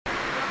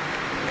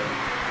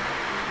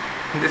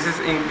This is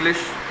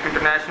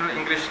International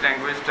English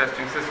Language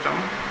Testing System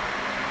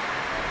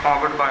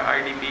powered by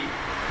IDP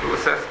to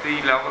assess the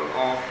level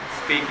of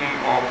speaking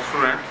of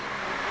students.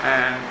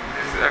 And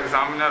this is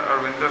examiner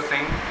Arvinder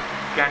Singh,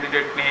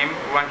 candidate name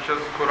Vansh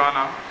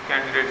Khurana,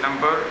 candidate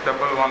number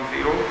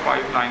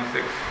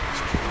 110596.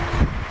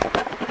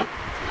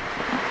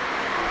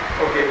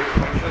 Okay,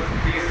 Vansh,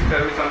 please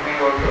tell me something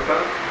about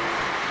yourself.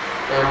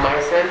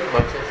 Myself,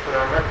 Vansh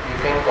Khurana,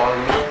 you can call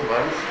me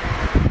Vansh,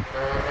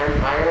 and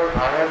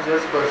I have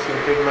just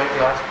pursued my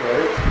class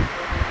 12th,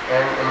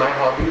 and my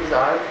hobbies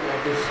are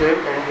to swim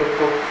and to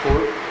cook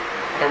food,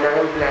 and I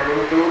am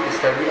planning to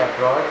study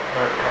abroad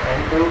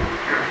and to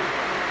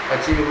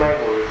achieve my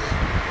goals.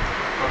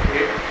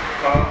 Okay,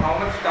 how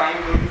much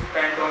time do you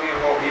spend on your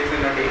hobbies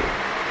in a day?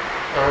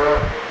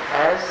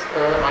 As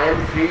I am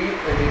free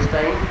this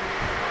time,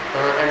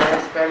 and I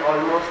spend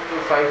almost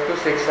 5 to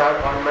 6 hours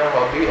on my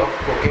hobby of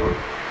cooking,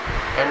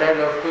 and I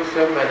love to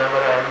swim whenever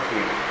I am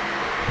free.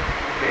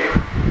 Okay.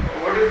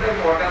 What is the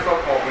importance of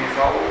hobbies?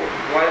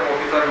 Why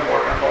hobbies are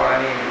important for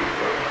any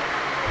individual?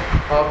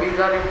 Hobbies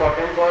are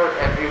important for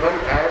everyone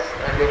as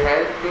they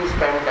help to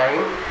spend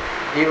time,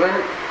 even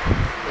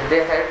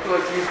they help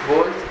to achieve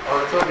goals,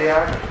 also they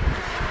are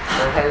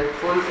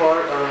helpful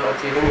for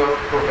achieving your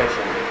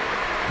profession.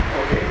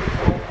 Okay,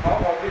 so how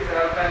hobbies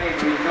help an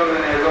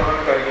individual in his or her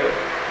career?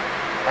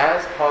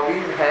 As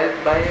hobbies help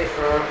by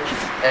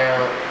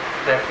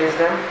practice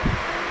them.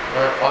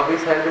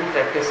 Hobbies help in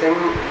practicing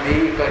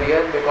the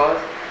career because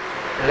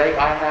like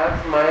I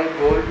have my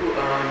goal to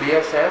be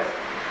a chef,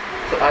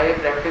 so I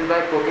practice by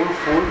cooking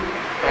food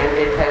and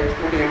it helps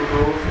me to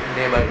improve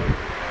day by day.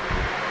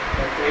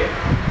 Okay.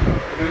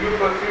 Do you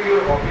pursue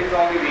your hobbies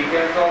on the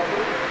weekends also?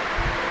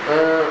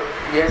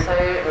 Yes,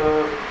 I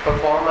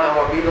perform my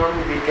hobbies on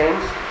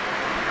weekends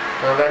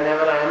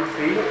whenever I am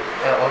free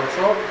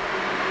also,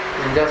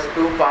 just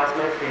to pass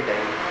my free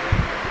time.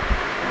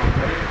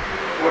 Okay.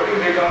 What you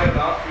did on your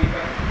last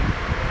weekend?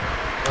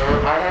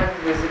 I have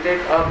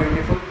visited a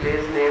beautiful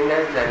place named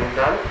as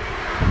Nainital,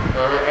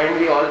 and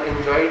we all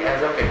enjoyed as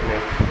a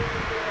picnic.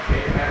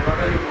 Okay. And what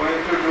are you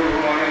going to do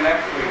on your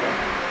next weekend?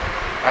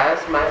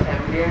 As my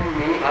family and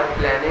me are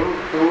planning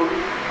to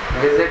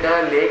visit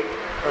a lake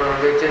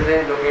which is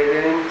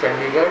located in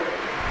Chandigarh.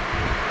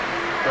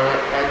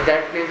 And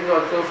that place is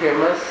also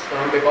famous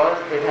because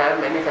it has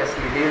many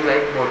facilities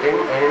like boating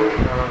and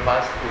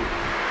fast food.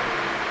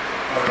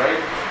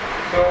 Alright.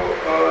 So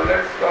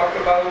let's talk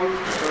about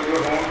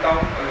your hometown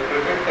a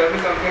little bit. Tell me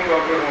something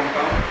about your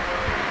hometown.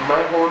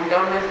 My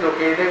hometown is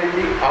located in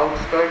the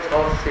outskirts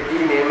of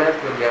city named as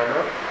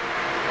Ludhiana,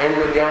 and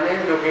Ludhiana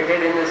is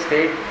located in the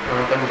state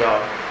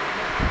Punjab.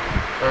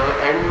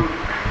 And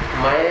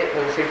my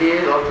city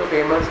is also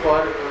famous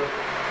for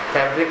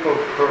fabric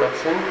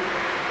production.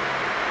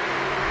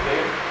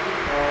 Okay.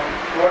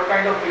 What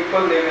kind of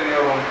people live in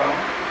your hometown?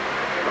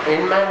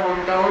 In my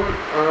hometown,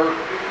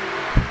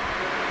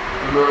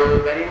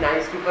 very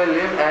nice people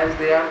live as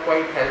they are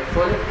quite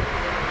helpful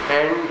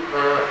and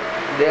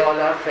they all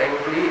are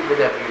friendly with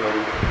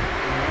everyone.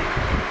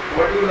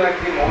 What do you like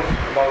the most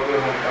about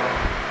your hometown?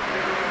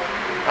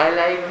 I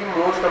like the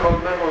most about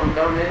my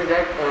hometown is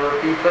that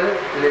people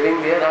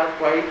living there are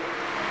quite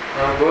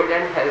good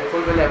and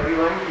helpful with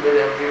everyone.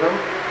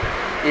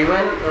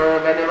 Even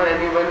whenever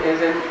anyone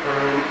is in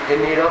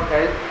need of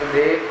help,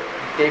 they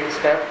take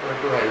steps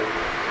to help.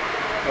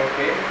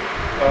 Okay.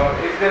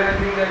 Is there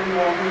anything that you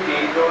want to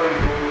change or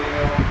improve in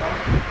your hometown?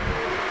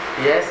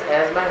 Yes,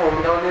 as my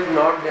hometown is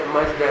not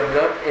much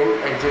developed in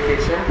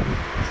education,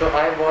 so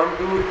I want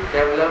to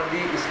develop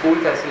the school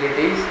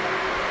facilities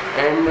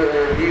and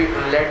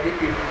let the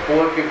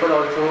poor people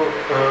also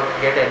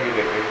get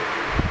educated.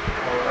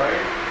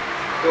 Alright.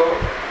 So,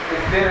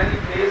 is there any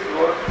place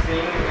worth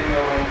seeing in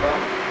your hometown?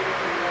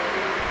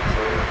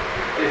 Sorry.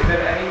 Is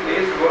there any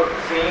place worth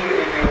seeing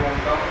in your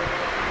hometown?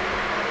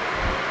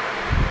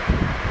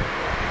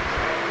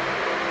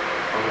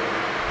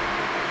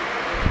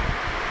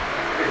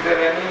 Is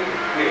there any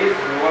place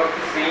worth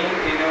seeing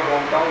in your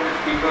hometown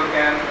which people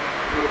can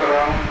look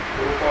around,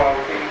 go for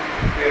outing?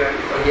 Is there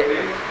any such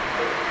place?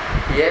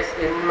 Yes,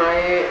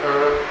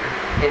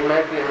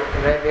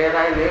 where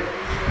I live,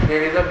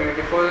 there is a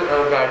beautiful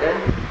garden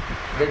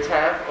which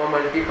have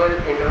multiple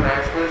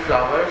international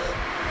flowers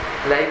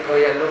like a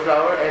yellow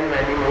flower and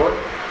many more,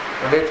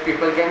 which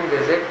people can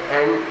visit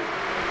and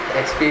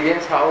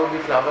experience how the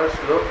flowers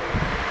look,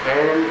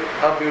 and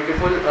a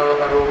beautiful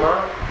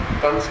aroma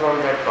comes from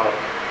that park.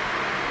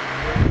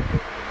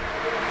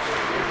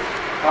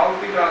 How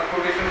is the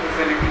transportation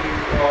facilities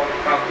or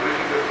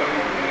transportation system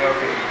in your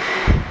city?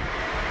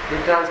 The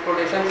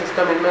transportation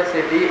system in my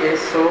city is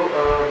so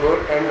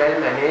good and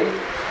well managed,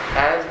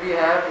 as we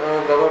have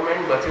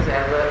government buses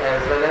as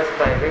well as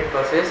private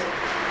buses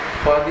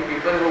for the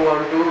people who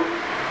want to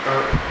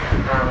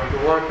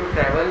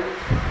travel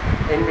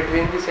in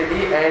between the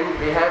city, and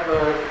we have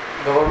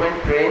government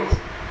trains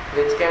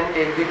which can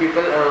take the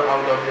people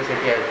out of the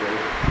city as well.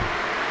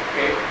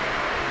 Okay.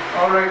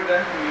 Alright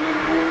then, we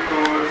will move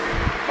towards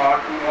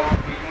part 2 of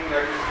speaking,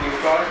 that is new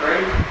part,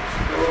 right?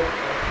 So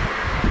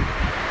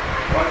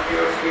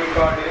greeting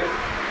card is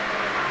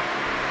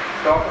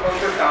talk about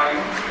the time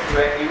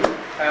when you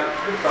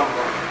helped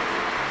someone.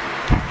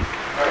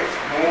 Right?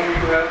 Whom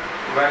you helped,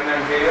 when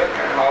and where,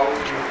 and how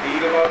you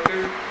feel about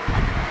it.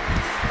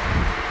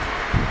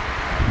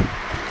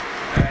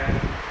 And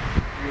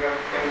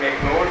can make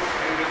notes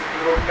in this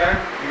group tab.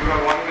 You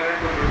have 1 minute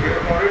to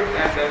prepare for it,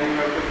 and then you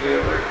have to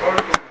deliver it for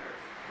 2 minutes.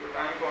 Your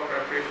time for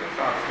preparation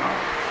starts now.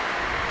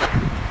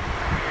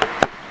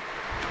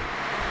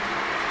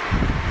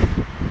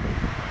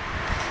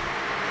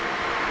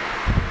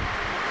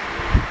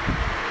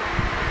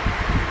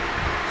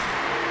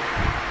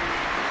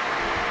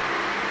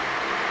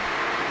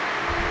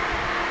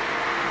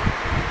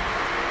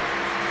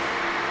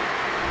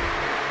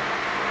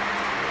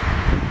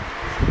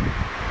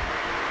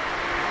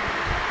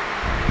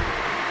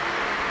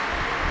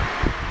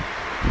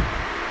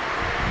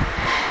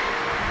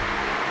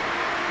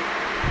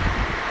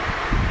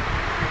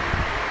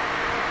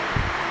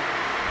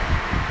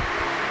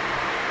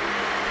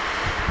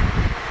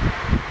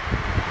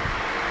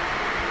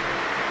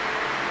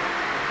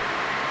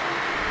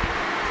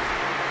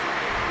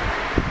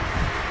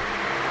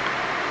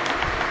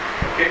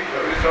 Okay,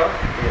 shall we start?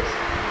 Yes.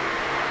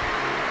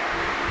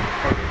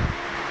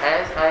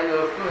 As I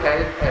love to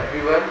help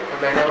everyone,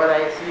 whenever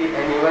I see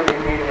anyone in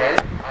need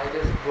help, I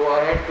just go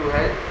ahead to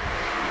help.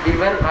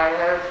 Even I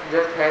have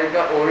just helped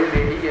the old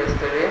lady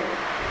yesterday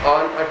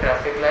on a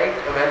traffic light.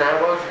 When I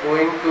was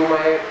going to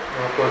my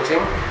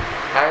coaching,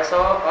 I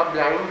saw a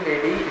blind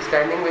lady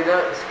standing with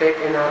a stick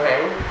in her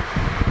hand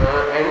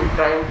and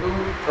trying to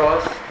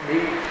cross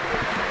the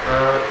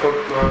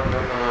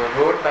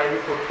road by the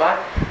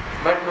footpath,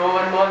 but no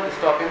one was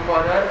stopping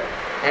for her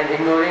and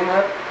ignoring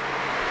her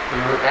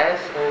as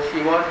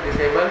she was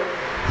disabled.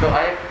 So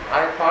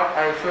I thought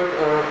I should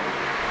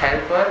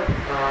help her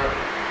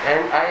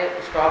and I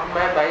stopped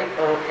my bike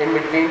in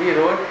between the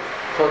road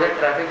so that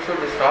traffic should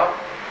stop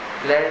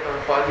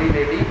for the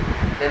lady.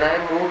 Then I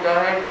moved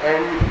ahead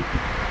and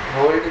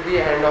hold the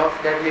hand of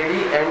that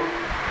lady, and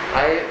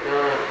I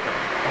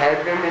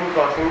helped him in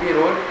crossing the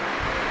road.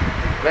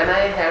 When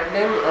I helped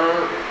him,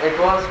 it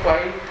was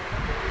quite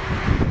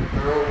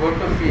good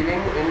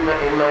feeling in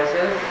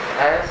myself,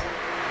 as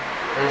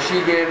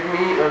she gave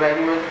me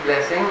very much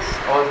blessings.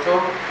 Also,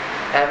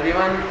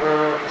 everyone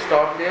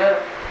stopped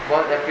there,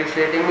 was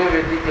appreciating me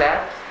with the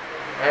claps,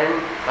 and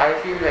I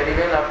feel very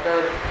well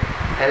after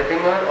helping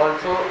her.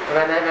 Also,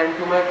 when I went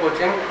to my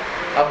coaching,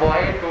 a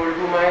boy told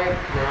to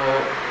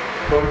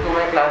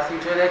my class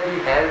teacher that he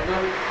helped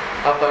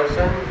a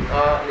person,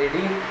 a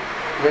lady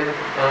with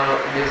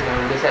these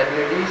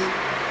disabilities.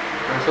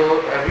 And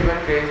so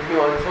everyone praised me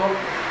also,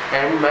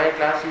 and my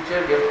class teacher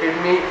gifted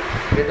me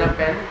with a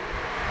pen.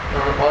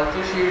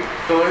 Also, she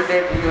told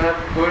that you have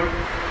good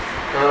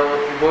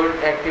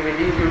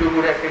activities, you do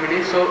good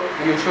activities, so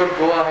you should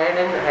go ahead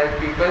and help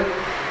people.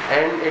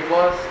 And it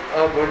was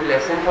a good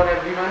lesson for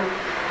everyone.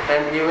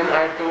 And even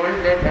I told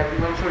that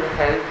everyone should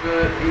help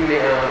the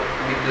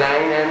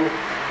blind and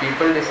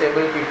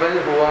disabled people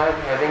who are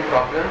having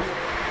problems.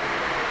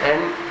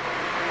 And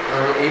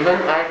even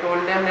I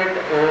told them that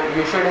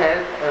you should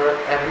help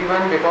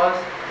everyone, because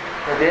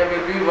there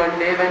will be one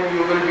day when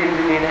you will be in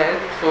need help,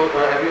 so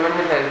everyone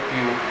will help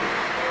you.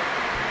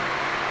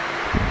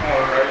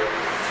 Alright.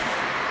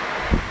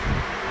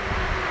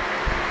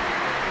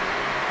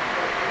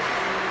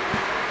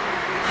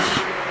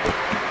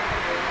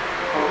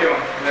 Okay,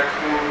 let's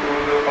move to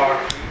the part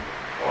 3,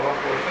 follow-up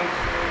questions.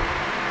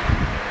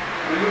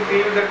 Do you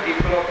feel that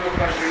people of your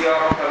country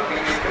are of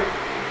helping nature?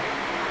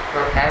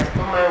 As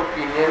per my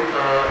opinion,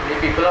 the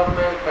people of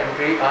my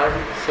country are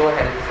so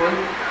helpful,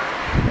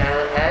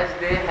 as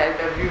they help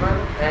everyone,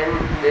 and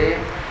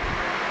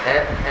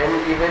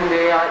even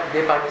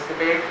they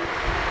participate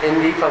in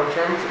the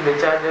functions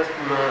which are just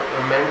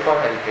meant for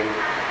helping.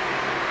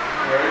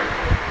 Right.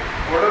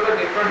 What are the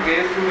different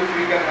ways through which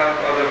we can help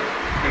other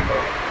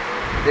people?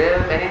 There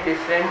are many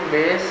different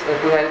ways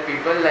to help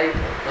people, like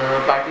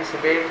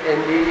participate in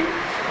the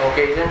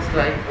occasions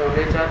like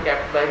which are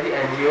kept by the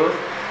NGOs,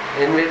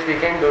 in which we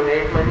can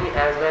donate money,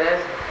 as well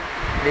as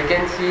we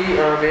can see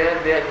where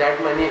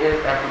that money is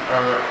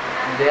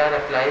they are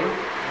applying.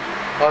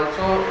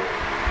 Also,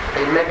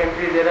 in my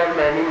country there are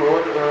many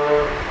more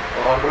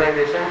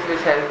organizations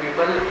which help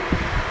people,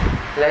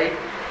 like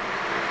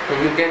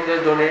you can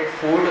just donate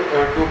food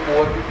to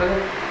poor people.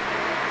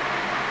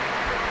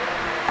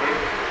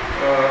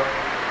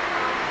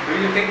 Do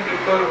you think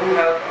people who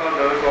help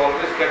others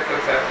always get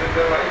success in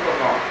their life or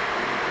not?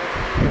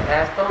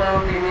 As per my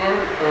opinion,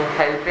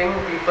 helping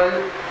people,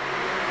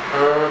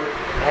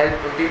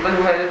 people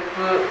who help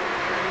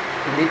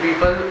the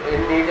people in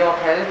need of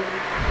help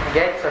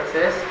get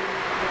success,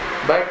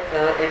 but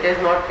it is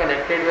not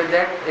connected with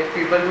that. If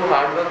people do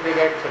hard work, they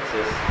get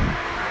success.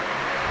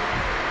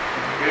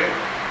 Okay.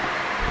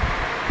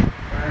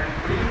 And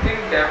do you think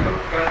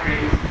developed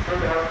countries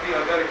should help the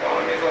other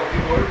economies of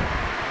the world?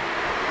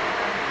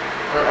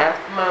 As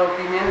per my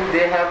opinion,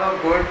 they have a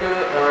good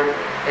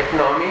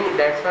economy,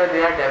 that's why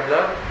they are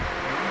developed.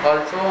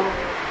 Also,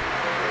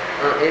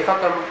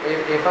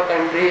 if a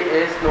country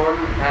is known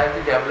as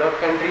a developed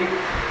country,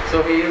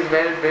 so he is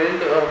well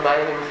built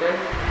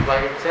by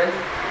itself,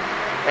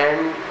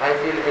 and I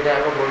feel it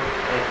have a good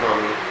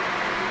economy.